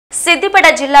సిద్దిపేట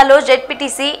జిల్లాలో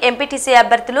ZPTC MPTC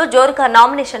అభ్యర్థులు జోరుగా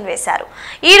నామినేషన్ వేశారు.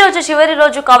 ఈ రోజు చివరి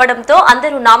రోజు కావడంతో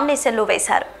అందరూ నామినేషన్లు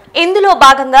వేశారు. ఇందులో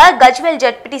భాగంగా గజ్వేల్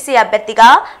జెడ్పీటీసీ అభ్యర్థిగా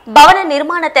భవన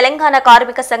నిర్మాణ తెలంగాణ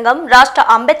కార్మిక సంఘం రాష్ట్ర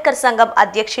అంబేద్కర్ సంఘం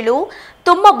అధ్యక్షులు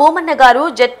తుమ్మ భూమన్న గారు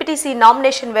జెడ్పీటీసీ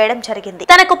నామినేషన్ వేయడం జరిగింది.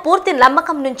 తనకు పూర్తి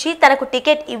నమ్మకం నుంచి తనకు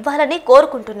టికెట్ ఇవ్వాలని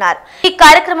కోరుకుంటున్నారు. ఈ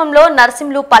కార్యక్రమంలో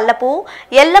నర్సింలు పల్లపు,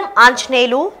 ఎల్లం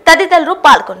ఆంజనేయులు తదితరులు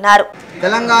పాల్గొన్నారు.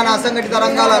 తెలంగాణ అసంఘటిత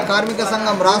రంగాల కార్మిక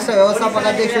సంఘం రాష్ట్ర వ్యవస్థాపక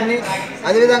అధ్యక్షుడిని,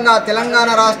 అదేవిధంగా తెలంగాణ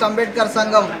రాష్ట్ర అంబేద్కర్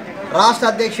సంఘం రాష్ట్ర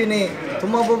అధ్యక్షుని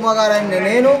తుమ్మ భూమన్న గారు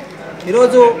నేను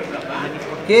ఈరోజు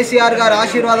కేసీఆర్ గారి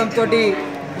ఆశీర్వాదంతో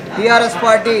టీఆర్ఎస్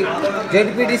పార్టీ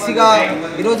జెడ్పీటీసీగా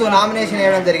ఈరోజు నామినేషన్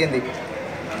వేయడం జరిగింది.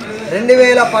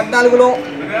 2014లో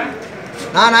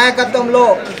నా నాయకత్వంలో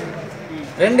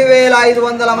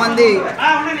 2500 మంది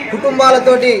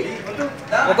కుటుంబాలతోటి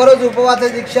ఒకరోజు ఉపవాస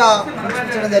దీక్ష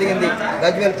ఉంచడం జరిగింది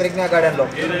గజ్వేల్ ప్రజ్ఞా గార్డెన్లో.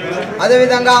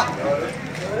 అదేవిధంగా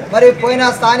మరి పోయిన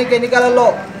స్థానిక ఎన్నికలలో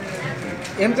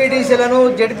ఎంపీటీసీలను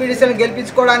జెడ్పీటీసీలను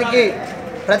గెలిపించుకోవడానికి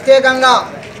ప్రత్యేకంగా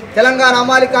తెలంగాణ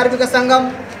అమాలి కార్మిక సంఘం,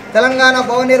 తెలంగాణ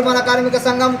భవన నిర్మాణ కార్మిక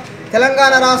సంఘం,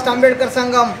 తెలంగాణ రాష్ట్ర అంబేద్కర్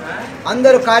సంఘం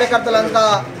అందరూ కార్యకర్తలంతా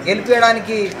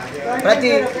గెలిపించడానికి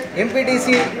ప్రతి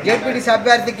ఎంపీటీసీ జెడ్పీటీసీ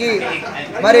అభ్యర్థికి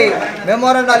మరి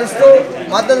మెమోరాండాలు ఇస్తూ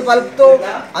మద్దతు పలుకుతూ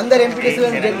అందరు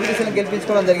ఎంపీటీసీలను జెడ్పీటీసీలను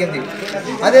గెలిపించుకోవడం జరిగింది.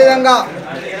 అదేవిధంగా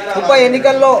ఉప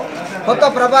ఎన్నికల్లో కొత్త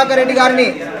ప్రభాకర్ రెడ్డి గారిని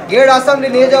 7 అసెంబ్లీ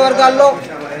నియోజకవర్గాల్లో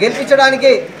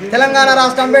గెలిపించడానికి తెలంగాణ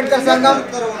రాష్ట్ర అంబేద్కర్ సంఘం,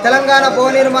 తెలంగాణ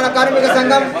భవన నిర్మాణ కార్మిక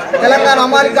సంఘం, తెలంగాణ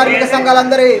అమాలి కార్మిక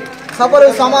సంఘాలందరి సభలు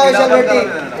సమావేశాలు పెట్టి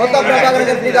కొత్త ప్రభాకర్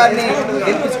రెడ్డి గారిని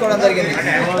గెలిపించుకోవడం జరిగింది.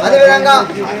 అదేవిధంగా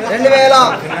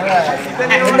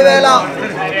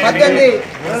 2018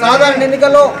 సాధారణ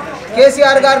ఎన్నికల్లో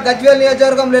కేసీఆర్ గారు గజ్వేల్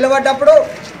నియోజకవర్గం నిలబడ్డప్పుడు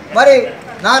మరి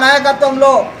నా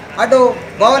నాయకత్వంలో అటు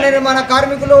భవన నిర్మాణ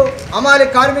కార్మికులు, అమాలి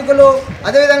కార్మికులు,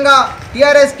 అదేవిధంగా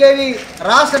టీఆర్ఎస్ కేవి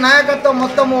రాష్ట్ర నాయకత్వం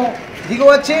మొత్తము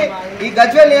దిగువచ్చి ఈ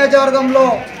గజ్వేల్ నియోజకవర్గంలో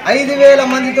 5000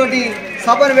 మందితోటి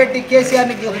సభను పెట్టి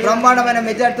కేసీఆర్ని బ్రహ్మాండమైన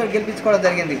మెజార్టీతో గెలిపించుకోవడం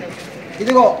జరిగింది.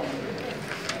 ఇదిగో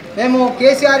మేము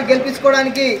కేసీఆర్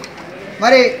గెలిపించుకోవడానికి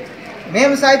మరి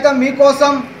మేము సైతం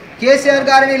మీకోసం కేసీఆర్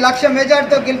గారిని 1,00,000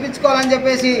 మెజార్టీతో గెలిపించుకోవాలని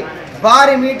చెప్పేసి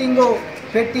భారీ మీటింగు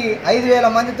పెట్టి 5000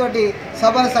 మందితోటి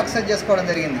సభను సక్సెస్ చేసుకోవడం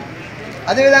జరిగింది.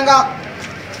 అదేవిధంగా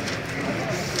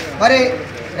మరి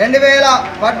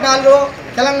 2014లో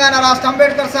తెలంగాణ రాష్ట్ర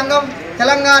అంబేద్కర్ సంఘం,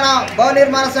 తెలంగాణ భవన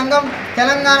నిర్మాణ సంఘం,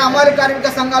 తెలంగాణ అమాలి కార్మిక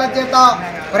సంఘాల చేత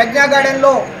ప్రజ్ఞా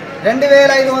గార్డెన్లో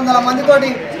 2500 మందితోటి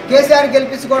కేసీఆర్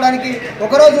గెలిపించుకోవడానికి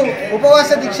ఒకరోజు ఉపవాస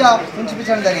దీక్ష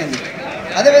ఉంచిపించడం జరిగింది.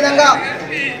 అదేవిధంగా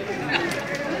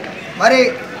మరి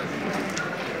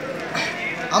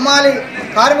అమాలి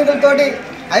కార్మికులతోటి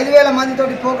 5000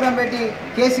 మందితోటి ప్రోగ్రాం పెట్టి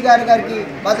కేసీఆర్ గారికి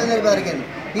మద్దతు తెలిపడం జరిగింది.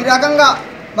 ఈ రకంగా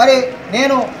మరి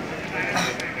నేను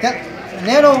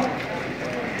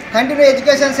కంటిన్యూ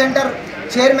ఎడ్యుకేషన్ సెంటర్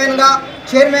చైర్మన్ల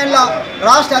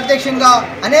రాష్ట్ర అధ్యక్షునిగా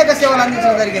అనేక సేవలు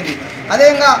అందించడం జరిగింది.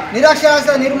 అదేవిధంగా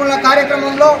నిరక్షరాస్యత నిర్మూలన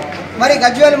కార్యక్రమంలో మరి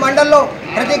గజ్వేల్ మండలంలో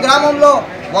ప్రతి గ్రామంలో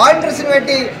వాలంటీర్స్ని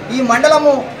పెట్టి ఈ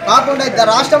మండలము కాకుండా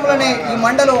రాష్ట్రంలోనే ఈ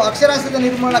మండలం అక్షరాస్యత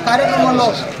నిర్మూలన కార్యక్రమంలో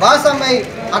భాగస్వామ్యై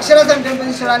అక్షరాస్యతను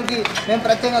పెంపొందించడానికి మేము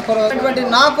ప్రత్యేకంగా కోరుతున్నటువంటి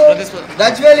నాకు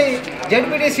గజ్వేలి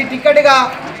జెడ్పీటీసీ టికెట్గా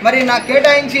మరి నాకు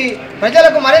కేటాయించి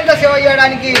ప్రజలకు మరింత సేవ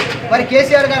చేయడానికి మరి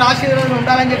కేసీఆర్ గారి ఆశీర్వాదం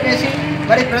ఉండాలని చెప్పేసి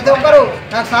మరి ప్రతి ఒక్కరూ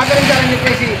నాకు సహకరించాలని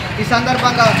చెప్పేసి ఈ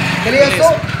సందర్భంగా తెలియజేస్తూ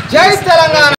జై తెలంగాణ.